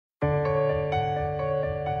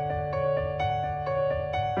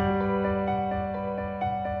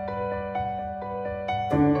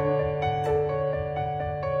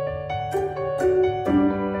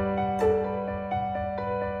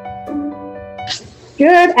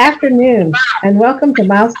Good afternoon, and welcome to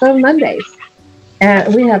Milestone Mondays.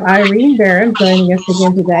 And we have Irene Baron joining us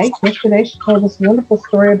again today. Yesterday, she told us a wonderful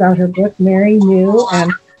story about her book, Mary Knew,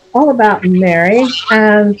 and all about Mary.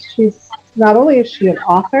 And she's not only is she an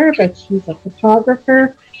author, but she's a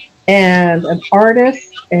photographer and an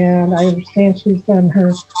artist. And I understand she's done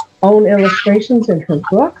her own illustrations in her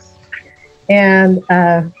books. And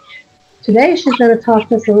today, she's going to talk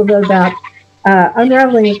to us a little bit about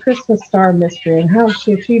unraveling the Christmas star mystery and how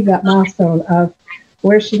she achieved that milestone of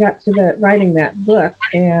where she got to writing that book,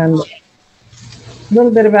 and a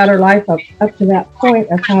little bit about her life up to that point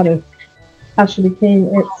of how she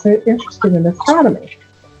became so interested in astronomy.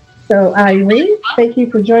 So Irene, thank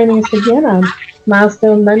you for joining us again on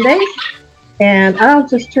Milestone Mondays, and I'll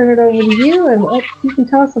just turn it over to you, and you can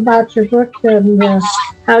tell us about your book and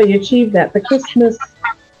how you achieved that, the Christmas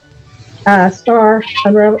star,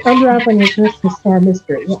 unraveling the Christmas star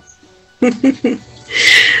mystery. Yes.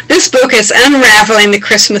 This book is Unraveling the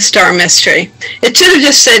Christmas Star Mystery. It should have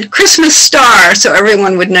just said Christmas Star so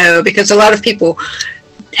everyone would know, because a lot of people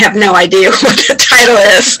have no idea what the title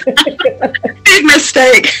is. Big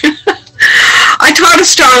mistake. I taught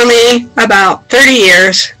astronomy about 30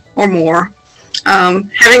 years or more,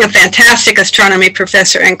 having a fantastic astronomy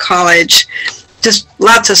professor in college. Just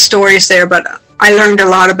lots of stories there, but I learned a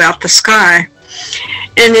lot about the sky.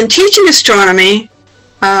 And in teaching astronomy,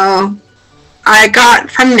 I got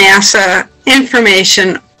from NASA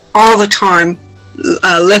information all the time,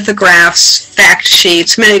 lithographs, fact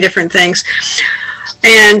sheets, many different things.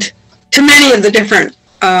 And to many of the different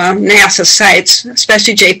NASA sites,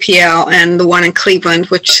 especially JPL and the one in Cleveland,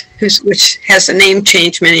 which has the name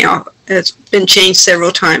change it's been changed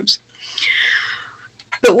several times.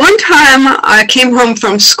 But one time I came home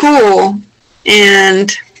from school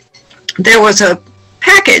and there was a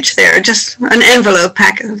package there, just an envelope,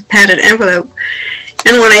 padded envelope.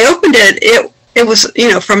 And when I opened it, it was,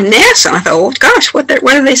 from NASA. And I thought, oh gosh, what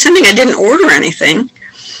are they sending? I didn't order anything.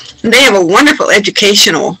 And they have a wonderful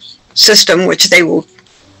educational system, which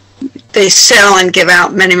they sell and give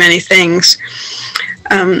out many, many things.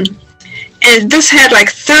 And this had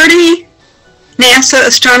like 30 NASA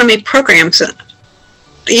astronomy programs,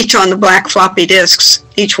 each on the black floppy disks.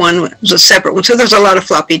 Each one was a separate one. So there's a lot of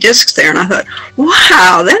floppy disks there. And I thought,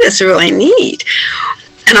 wow, that is really neat.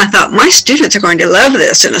 And I thought, my students are going to love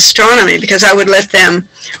this in astronomy, because I would let them,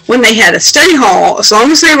 when they had a study hall, as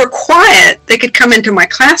long as they were quiet, they could come into my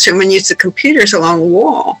classroom and use the computers along the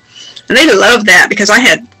wall. And they loved that, because I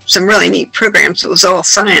had some really neat programs. It was all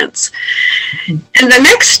science. And the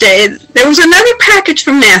next day, there was another package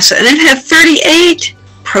from NASA, and it had 38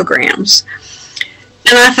 programs.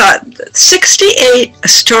 And I thought, 68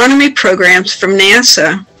 astronomy programs from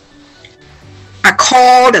NASA. I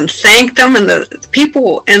called and thanked them, and the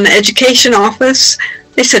people in the education office,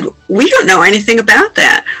 they said, we don't know anything about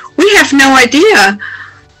that. We have no idea.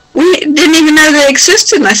 We didn't even know they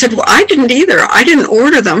existed. And I said, well, I didn't either. I didn't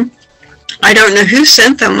order them. I don't know who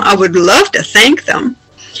sent them. I would love to thank them.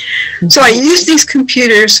 So I used these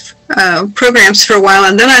programs for a while,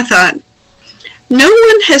 and then I thought, no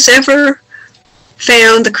one has ever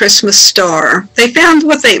found the Christmas star. They found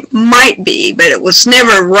what they might be, but it was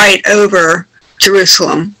never right over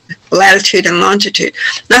Jerusalem, latitude and longitude.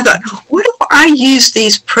 And I thought, what if I use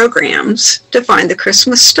these programs to find the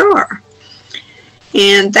Christmas star?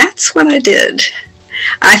 And that's what I did.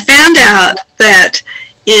 I found out that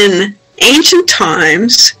in ancient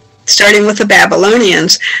times, starting with the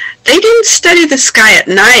Babylonians, they didn't study the sky at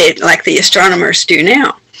night like the astronomers do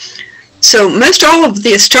now. So most all of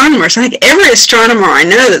the astronomers, I think every astronomer I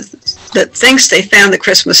know that thinks they found the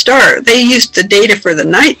Christmas star, they used the data for the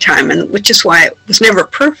nighttime, and which is why it was never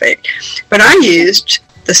perfect. But I used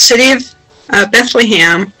the city of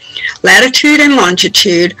Bethlehem, latitude and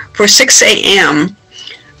longitude for 6 a.m.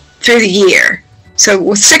 through the year. So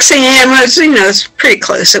with 6 a.m., it's pretty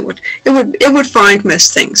close. It would find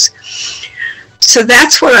most things. So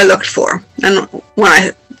that's what I looked for. And when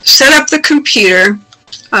I set up the computer,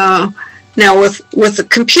 now with the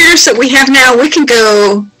computers that we have now, we can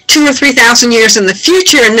go 2,000 or 3,000 years in the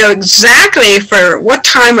future and know exactly for what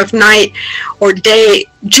time of night or day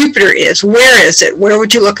Jupiter is. Where is it? Where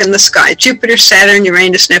would you look in the sky? Jupiter, Saturn,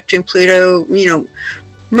 Uranus, Neptune, Pluto,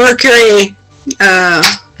 Mercury,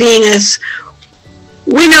 Venus.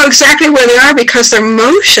 We know exactly where they are because their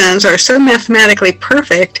motions are so mathematically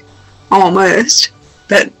perfect, almost,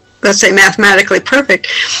 but let's say mathematically perfect.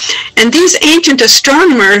 And these ancient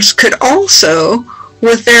astronomers could also,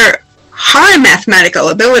 with their high mathematical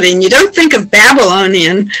ability, and you don't think of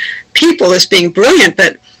Babylonian people as being brilliant,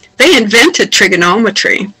 but they invented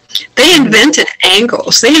trigonometry. They invented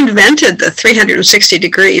angles. They invented the 360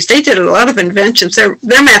 degrees. They did a lot of inventions. Their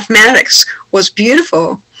mathematics was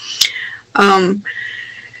beautiful. And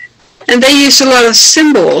they used a lot of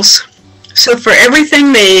symbols. So for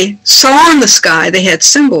everything they saw in the sky, they had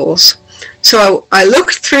symbols. So I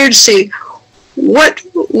looked through to see what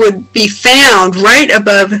would be found right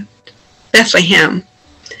above Bethlehem.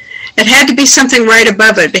 It had to be something right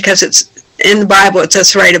above it, because it's in the Bible, it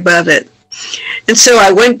says right above it. And so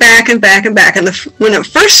I went back and back and back. And when it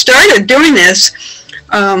first started doing this,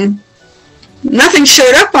 nothing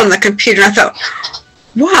showed up on the computer. I thought,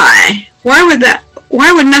 why? Why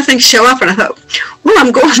would nothing show up? And I thought, well,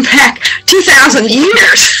 I'm going back 2,000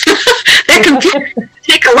 years. That computer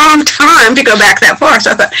take a long time to go back that far.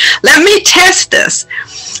 So I thought, let me test this.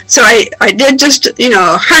 So I did just,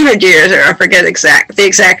 100 years, or I forget the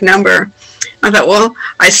exact number. I thought, well,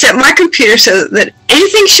 I set my computer so that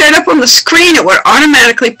anything showed up on the screen, it would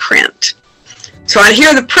automatically print. So I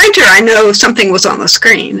hear the printer, I know something was on the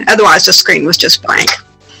screen. Otherwise, the screen was just blank.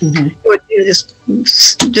 Mm-hmm. It would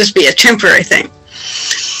just be a temporary thing.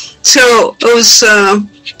 So it was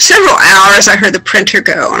several hours I heard the printer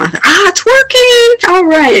go, and I thought, it's working, all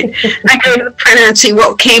right. I go to the printer and see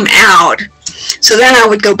what came out. So then I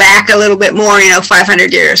would go back a little bit more,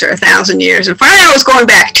 500 years or 1,000 years. And finally I was going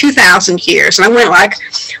back 2,000 years. And I went like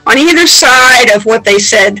on either side of what they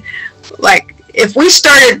said, like if we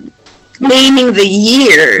started naming the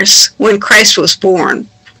years when Christ was born,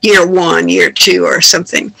 year 1, year 2 or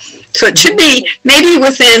something. So it should be maybe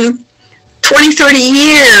within 20, 30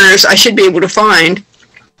 years I should be able to find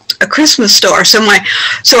a Christmas star. So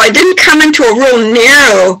I didn't come into a real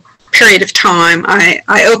narrow period of time.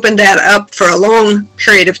 I opened that up for a long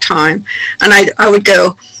period of time, and I would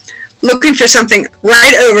go looking for something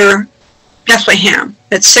right over Bethlehem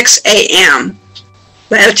at 6 a.m.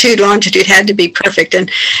 Latitude, longitude had to be perfect. And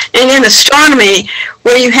in astronomy,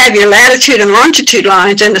 where you have your latitude and longitude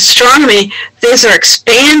lines, in astronomy, those are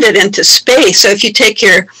expanded into space. So if you take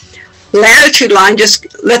your latitude line, just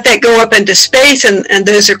let that go up into space, and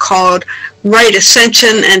those are called right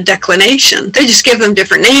ascension and declination. They just give them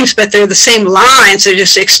different names, but they're the same lines, they're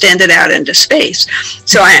just extended out into space.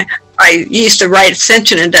 So I used the right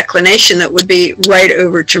ascension and declination that would be right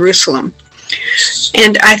over Jerusalem.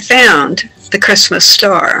 And I found the Christmas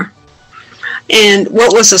star. And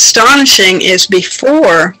what was astonishing is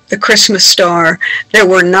before the Christmas star, there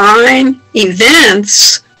were 9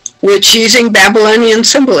 events which, using Babylonian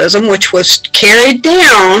symbolism, which was carried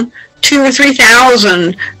down 2,000 or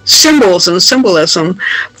 3,000 symbols and symbolism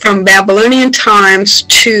from Babylonian times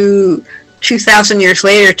to 2,000 years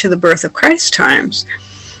later to the birth of Christ times.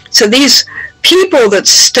 So these people that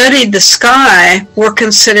studied the sky were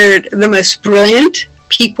considered the most brilliant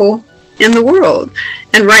people in the world.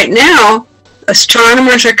 And right now,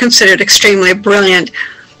 astronomers are considered extremely brilliant.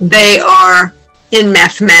 They are in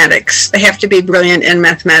mathematics. They have to be brilliant in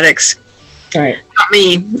mathematics. Right. Not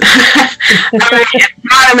me. I'm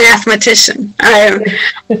not a mathematician.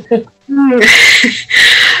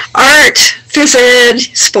 Art, phys ed,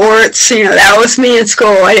 sports, that was me in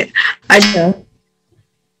school.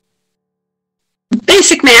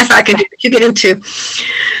 Basic math I can do. You get into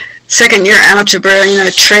second year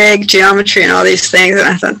algebra, trig, geometry, and all these things, and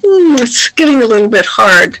I thought, it's getting a little bit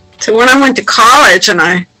hard. So when I went to college and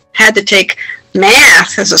I had to take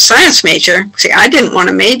math as a science major, see, I didn't want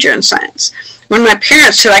to major in science. When my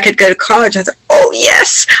parents said I could go to college, I thought, oh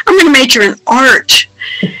yes, I'm going to major in art.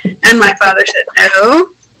 And my father said,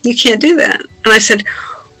 no, you can't do that. And I said,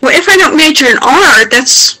 well, if I don't major in art,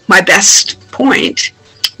 that's my best point.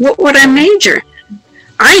 What would I major in?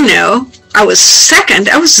 I know. I was second.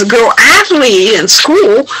 I was a girl athlete in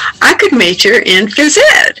school. I could major in phys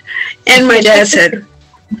ed. And my dad said,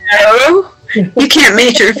 no, you can't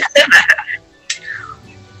major in phys ed.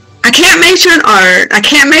 I can't major in art. I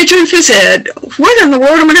can't major in phys ed. What in the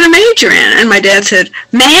world am I going to major in? And my dad said,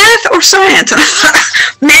 math or science?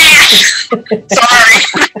 Math. Sorry.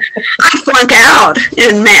 I flunked out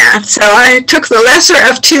in math. So I took the lesser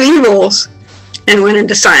of 2 evils and went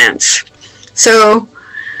into science. So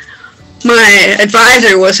my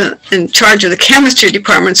advisor wasn't in charge of the chemistry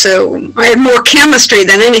department, so I had more chemistry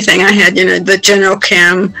than anything. I had, the general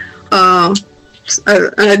chem, an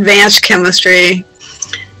advanced chemistry,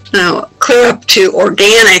 clear up to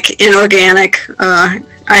organic, inorganic. I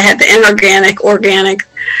had the inorganic, organic,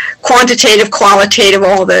 quantitative, qualitative,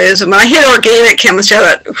 all those. And when I hit organic chemistry,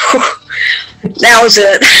 I thought, that was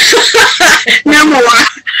it. No more.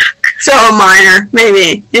 So a minor,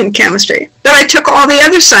 maybe, in chemistry. But I took all the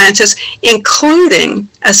other sciences, including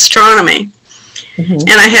astronomy. Mm-hmm. And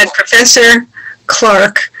I had Professor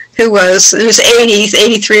Clark who was in his 80s,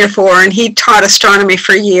 83 or 4, and he taught astronomy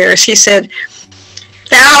for years. He said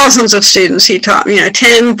thousands of students he taught,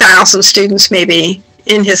 10,000 students maybe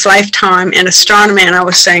in his lifetime in astronomy. And I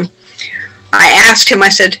was saying, I asked him, I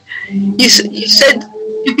said, you said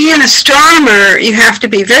to be an astronomer, you have to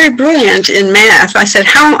be very brilliant in math. I said,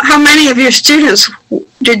 how many of your students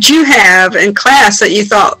did you have in class that you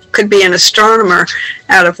thought could be an astronomer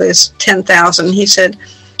out of those 10,000? He said,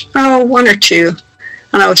 oh, 1 or 2.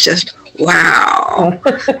 And I was just, wow.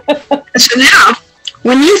 So now,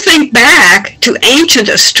 when you think back to ancient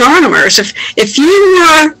astronomers, if you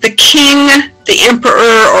were the king, the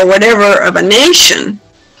emperor, or whatever of a nation,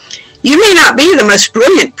 you may not be the most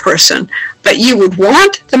brilliant person, but you would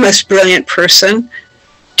want the most brilliant person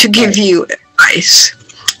to give you advice.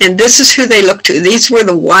 And this is who they looked to. These were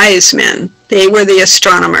the wise men. They were the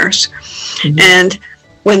astronomers. Mm-hmm. And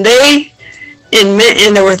when they,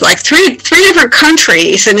 and there were like three different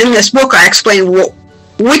countries, and in this book I explained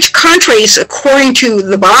which countries, according to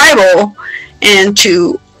the Bible and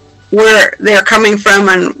to where they're coming from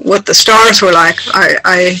and what the stars were like,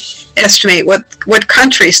 I estimate what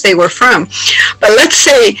countries they were from. But let's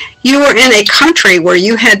say you were in a country where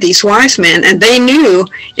you had these wise men, and they knew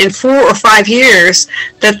in 4 or 5 years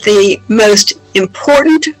that the most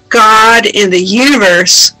important God in the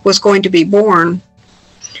universe was going to be born.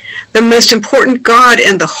 The most important God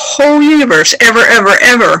in the whole universe,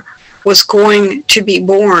 ever, was going to be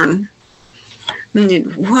born.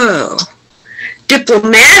 Whoa.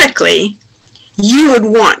 Diplomatically, you would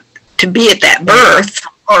want to be at that birth,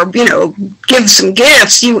 or, give some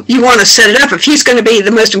gifts. You want to set it up. If he's going to be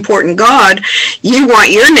the most important God, you want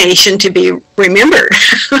your nation to be remembered.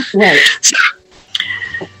 Right. So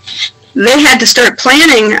they had to start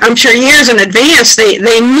planning, I'm sure, years in advance. They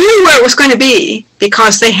knew where it was going to be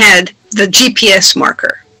because they had the GPS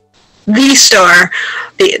marker. The star,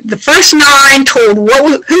 the first 9 told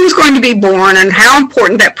who was going to be born and how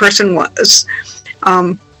important that person was.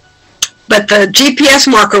 But the GPS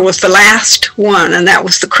marker was the last one, and that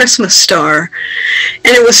was the Christmas star.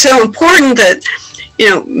 And it was so important that,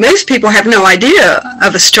 most people have no idea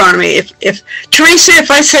of astronomy. If Teresa, if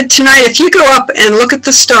I said tonight, if you go up and look at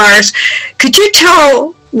the stars, could you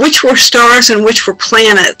tell which were stars and which were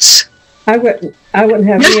planets? I wouldn't have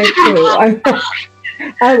any clue. I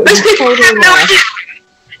would totally have no idea.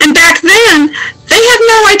 And back then, they had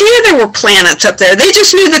no idea there were planets up there. They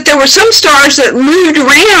just knew that there were some stars that moved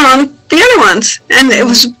around the other ones. And they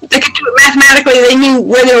could do it mathematically. They knew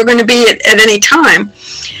where they were going to be at any time.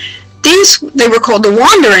 They were called the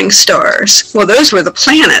wandering stars. Well, those were the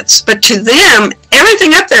planets. But to them,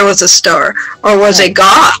 everything up there was a star or was a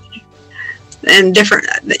god. And different,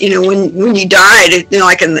 when you died,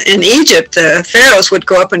 like in Egypt, the pharaohs would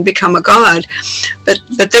go up and become a god. But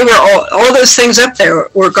they were all those things up there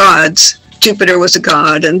were gods. Jupiter was a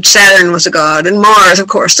god, and Saturn was a god, and Mars, of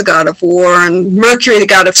course, the god of war, and Mercury, the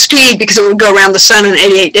god of speed, because it would go around the sun in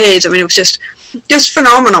 88 days. I mean, it was just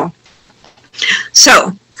phenomenal.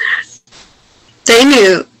 So they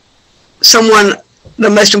knew the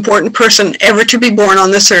most important person ever to be born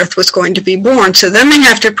on this earth was going to be born. So then they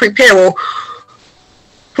have to prepare, well,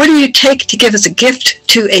 what do you take to give as a gift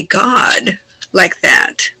to a god like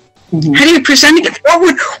that? Mm-hmm. How do you present a gift?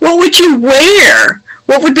 What would you wear?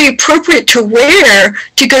 What would be appropriate to wear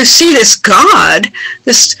to go see this god,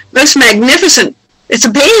 this most magnificent, it's a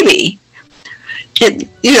baby. And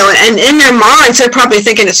in their minds, they're probably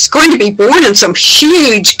thinking it's going to be born in some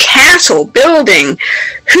huge castle building.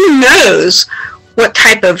 Who knows what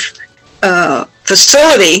type of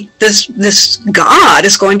facility this god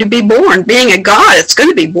is going to be born. Being a god, it's going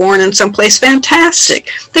to be born in someplace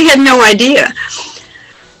fantastic. They had no idea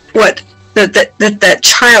that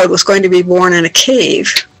child was going to be born in a cave.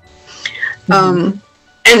 Mm-hmm.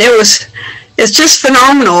 And it's just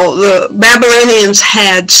phenomenal. The Babylonians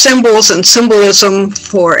had symbols and symbolism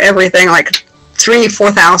for everything, like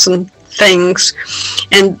 3,000-4,000 things.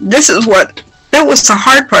 And that was the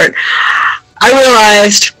hard part. I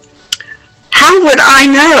realized, how would I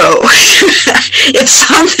know if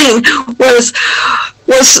something was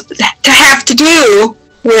to have to do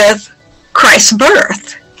with Christ's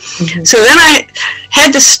birth? Mm-hmm. So then I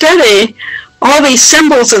had to study all these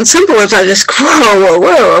symbols and symbolism. I just,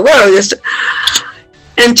 whoa, just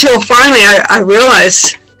until finally I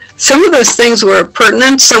realized some of those things were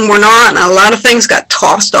pertinent, some were not, and a lot of things got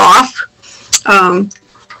tossed off.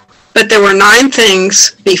 But there were 9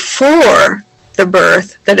 things before the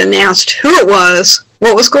birth that announced who it was,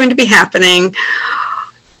 what was going to be happening,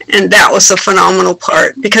 and that was the phenomenal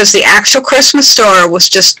part, because the actual Christmas star was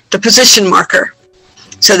just the position marker.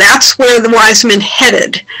 So that's where the wise men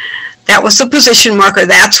headed. That was the position marker.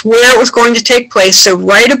 That's where it was going to take place. So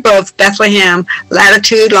right above Bethlehem,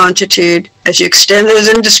 latitude, longitude, as you extend those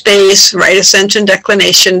into space, right ascension,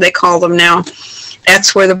 declination, they call them now.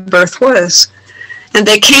 That's where the birth was. And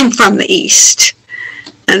they came from the east.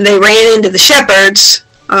 And they ran into the shepherds.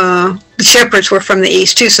 The shepherds were from the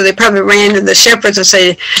east too, so they probably ran into the shepherds and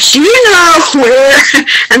said, "Do you know where?"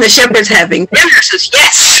 And the shepherds having dinner says,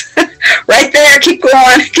 "Yes, right there. Keep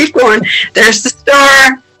going, keep going. There's the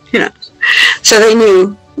star." You know, so they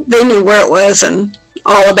knew where it was and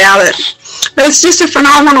all about it. But it's just a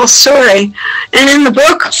phenomenal story. And in the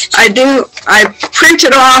book, I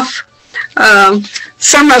printed off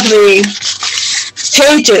some of the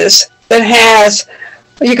pages that has.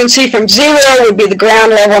 You can see from 0 would be the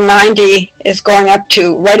ground level, 90 is going up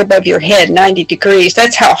to right above your head, 90 degrees.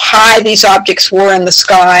 That's how high these objects were in the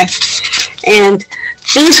sky. And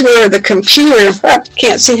these were the computer, I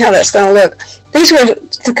can't see how that's going to look. These were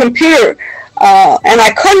the computer, and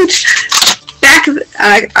I couldn't,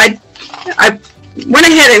 I went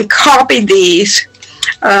ahead and copied these.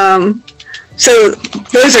 So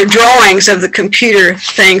those are drawings of the computer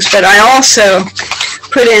things, but I also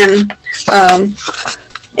put in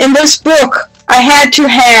this book, I had to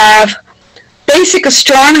have basic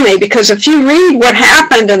astronomy, because if you read what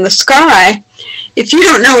happened in the sky, if you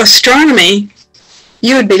don't know astronomy,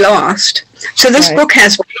 you would be lost. So this book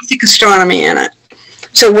has basic astronomy in it.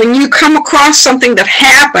 So when you come across something that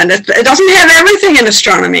happened, it doesn't have everything in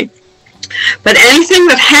astronomy, but anything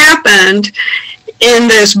that happened in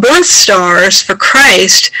those birth stars for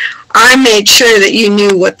Christ, I made sure that you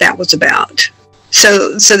knew what that was about.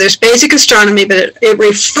 So there's basic astronomy, but it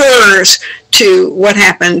refers to what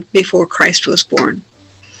happened before Christ was born.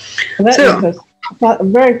 Well, that is a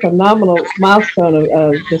very phenomenal milestone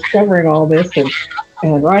of discovering all this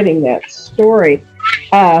and writing that story.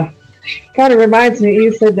 Kind of reminds me,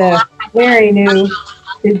 you said that Mary knew.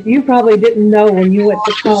 You probably didn't know when you went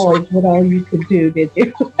to college what all you could do, did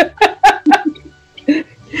you?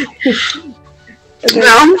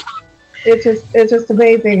 No. It's just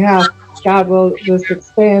amazing how God will just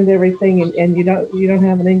expand everything, and you don't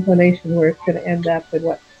have an inclination where it's going to end up and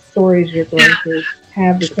what stories you're going to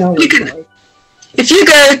have to tell. If you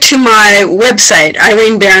go to my website,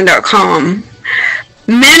 irenebaron.com,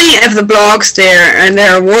 many of the blogs there, and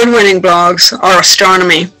they're award-winning blogs, are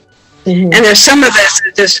astronomy. Mm-hmm. And there's some of this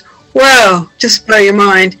that just, whoa, just blow your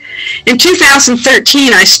mind. In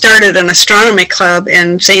 2013, I started an astronomy club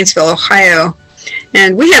in Zanesville, Ohio,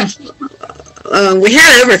 and we had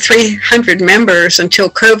over 300 members until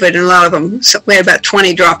COVID, and a lot of them, so we had about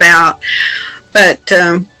 20 drop out. But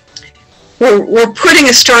we're putting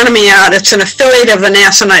astronomy out. It's an affiliate of the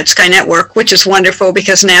NASA Night Sky Network, which is wonderful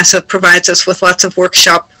because NASA provides us with lots of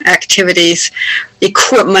workshop activities,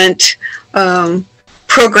 equipment,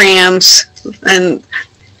 programs, and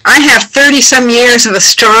I have 30-some years of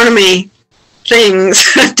astronomy things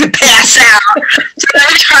to pass out. So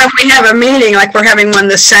every time we have a meeting, like we're having one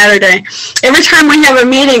this Saturday, every time we have a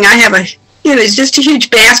meeting, I have it's just a huge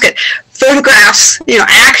basket. Photographs,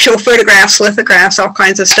 actual photographs, lithographs, all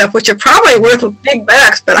kinds of stuff, which are probably worth big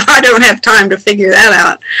bucks, but I don't have time to figure that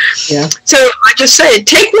out. Yeah. So I just say,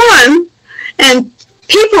 take one, and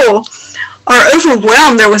people are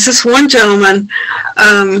overwhelmed. There was this one gentleman,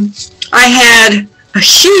 I had a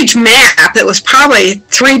huge map that was probably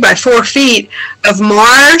 3 by 4 feet of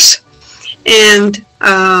Mars, and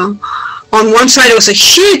on one side it was a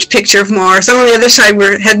huge picture of Mars. On the other side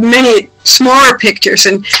had many smaller pictures,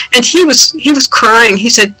 and he was crying. He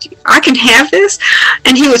said, "I can have this?"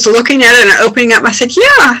 And he was looking at it and opening up. I said,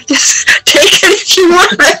 "Yeah, just take it if you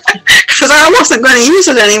want it," because I wasn't going to use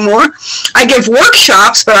it anymore. I give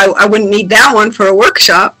workshops, but I wouldn't need that one for a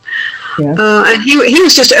workshop. Yeah. And he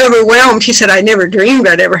was just overwhelmed. He said, "I never dreamed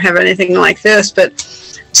I'd ever have anything like this." But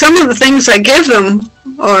some of the things I give them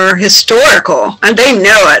are historical, and they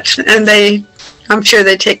know it, and I'm sure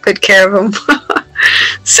they take good care of them.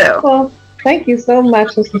 So. Well, thank you so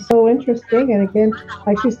much. This was so interesting. And again,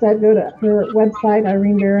 like she said, go to her website,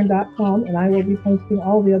 irenebaron.com, and I will be posting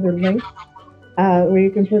all the other links where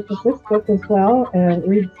you can purchase this book as well and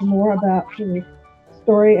read some more about the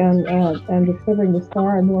story and discovering the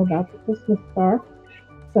star and more about the Christmas star.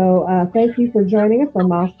 So thank you for joining us on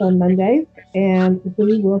Milestone Mondays, and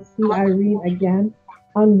we will see Irene again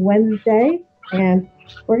on Wednesday. And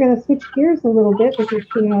we're going to switch gears a little bit because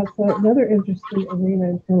she has another interesting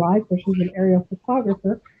arena in her life where she's an aerial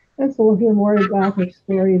photographer, and so we'll hear more about her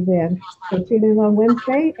story then. So tune in on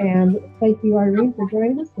Wednesday, and thank you, Irene, for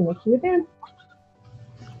joining us, and we'll see you then.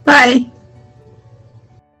 Bye.